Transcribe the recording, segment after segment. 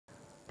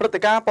ព្រឹត្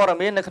តិការណ៍ព័ត៌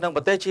មាននៅក្នុង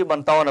ប្រទេសជាប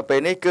ន្តនៅពេល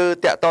នេះគឺ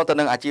តាក់ទងទៅ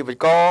នឹងអាជីវ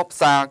ករផ្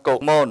សារគោក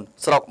មន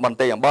ស្រុកបន្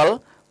ទាយអំបិល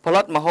ផ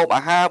លិតម្ហូប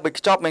អាហារវិ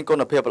ខ្ចប់មានគុ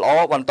ណភាពល្អ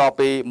បន្ទាប់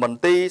ពីមន្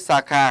ទីរសា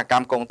ខាក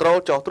ម្មគនត្រូល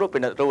ចុះត្រួតពិ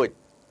និត្យរួច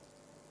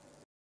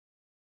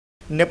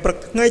នៅព្រឹក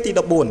ថ្ងៃទី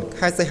14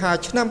ខែសីហា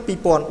ឆ្នាំ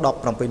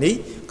2017នេះ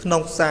ក្នុ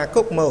ងផ្សារ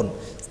គោកមន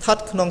ស្ថិត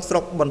ក្នុងស្រុ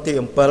កបន្ទាយ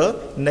អំបិល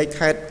នៃ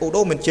ខេត្តឧត្ត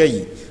រមានជ័យ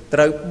ត្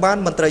រូវបាន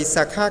មន្ត្រី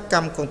សាខាក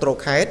ម្មគនត្រូល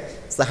ខេត្ត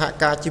សហ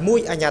ការជាមួយ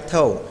អាជ្ញាធ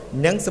រ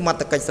និងសមត្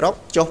ថកិច្ចស្រុក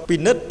ចុះពិ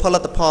និត្យផលិ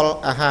តផល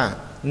អាហារ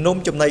នំ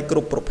ចំណីគ្រ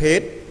ប់ប្រភេទ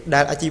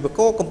ដែលអាជីវក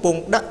រកំពុង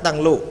ដាក់តាំង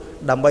លក់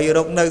ដើម្បីរ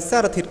កនៅសា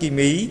រធាតុគី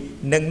មី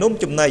និងនំ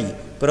ចំណី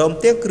ព្រម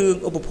ទាំងគ្រឿង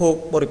ឧបភោគ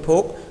បរិភោ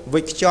គវេ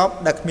ចខ្ចប់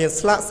ដែលគ្មាន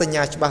ស្លាកសញ្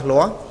ញាច្បាស់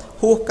លាស់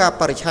ហួសការ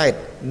បរិច្ឆេទ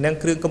និង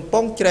គ្រឿងកំ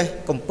ប៉ុងច្រេះ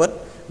កំពិត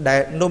ដែ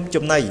លនំ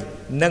ចំណី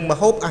និងម្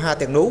ហូបអាហារ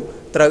ទាំងនោះ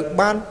ត្រូវ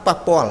បានប៉ះ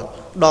ពាល់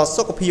ដល់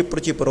សុខភាពប្រ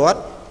ជាពលរដ្ឋ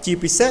ជា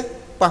ពិសេស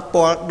ប៉ះ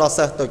ពាល់ដល់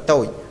សិស្សតូ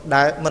ចៗ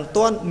ដែលមិន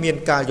ទាន់មាន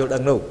ការយល់ដឹ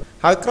ងនោះ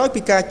ហើយក្រោយ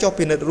ពីការចុះ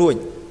ពិនិត្យរួច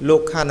លោ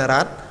កខាន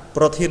រ៉ាត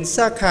ប្រធាន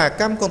សាខា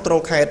កម្មគនត្រូ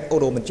លខេត្តឧ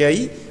ត្តរមានជ័យ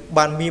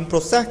បានមានប្រ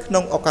សាសន៍ក្នុ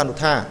ងឱកាសនោះ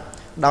ថា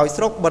ដោយ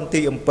ស្រុកបន្ទា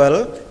យអំពិល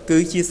គឺ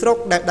ជាស្រុក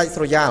ដែលដាច់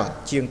ស្រយាល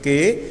ជាងគេ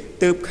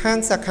ទើបខាង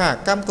សាខា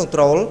កម្មគនត្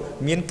រូល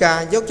មានការ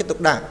យកចិត្តទុក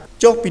ដាក់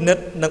ចុះពិនិត្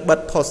យនិងបិទ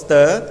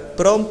poster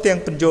ព្រមទាំង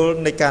ពន្យល់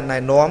នៃការណែ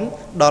នាំ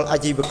ដល់អា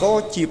ជីវករ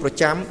ជាប្រ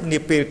ចាំនា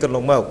ពេលកន្ល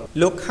ងមក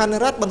លោកខាន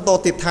រ៉ាតបន្ត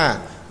ទៀតថា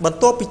បន្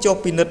ទាប់ពីចុះ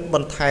ពិនិត្យប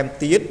ន្ថែម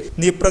ទៀត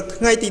នាព្រឹក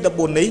ថ្ងៃទី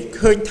14នេះ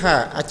ឃើញថា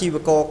អាជីវ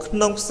ករក្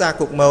នុងផ្សារ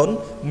គោកមន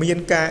មាន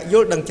ការយ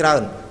ល់ដឹងច្រើ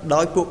ន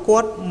ដោយពួកគា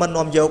ត់មិន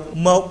នាំយក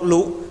មកល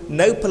ក់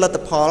នៅផលិត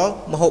ផល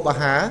ម្ហូបអា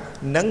ហារ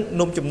និង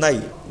នំចំណី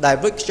ដែល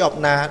វេចខ្ចប់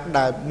ណា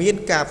ដែលមាន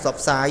ការផ្សព្វ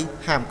ផ្សាយ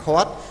ហាមឃា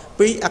ត់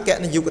ពីអគ្គ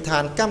នាយកដ្ឋា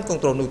នកម្មគន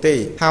ត្រូលនោះទេ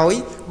ហើយ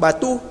បើ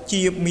ទោះ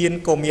ជាមាន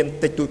ក៏មាន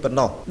តិចតួចប៉ុណ្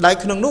ណោះដែល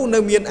ក្នុងនោះនៅ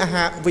មានអា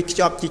ហារវេចខ្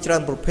ចប់ជាច្រើ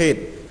នប្រភេទ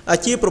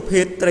ជាប្រ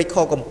ភេទត្រីខ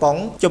កំប៉ុង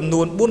ចំ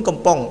នួន4កំ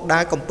ប៉ុងដែ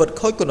លកំពិត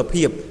ខូចគុណ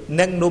ភាព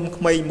និងនំ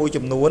ក្មេងមួយ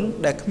ចំនួន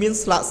ដែលគ្មាន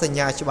ស្លាកសញ្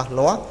ញាច្បាស់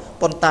លាស់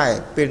ប៉ុន្តែ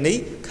ពេលនេះ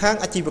ខាង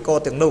អាជីវករ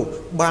ទាំងនោះ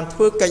បានធ្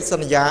វើកិច្ចស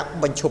ន្យា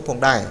បញ្ឈប់ផង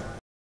ដែរ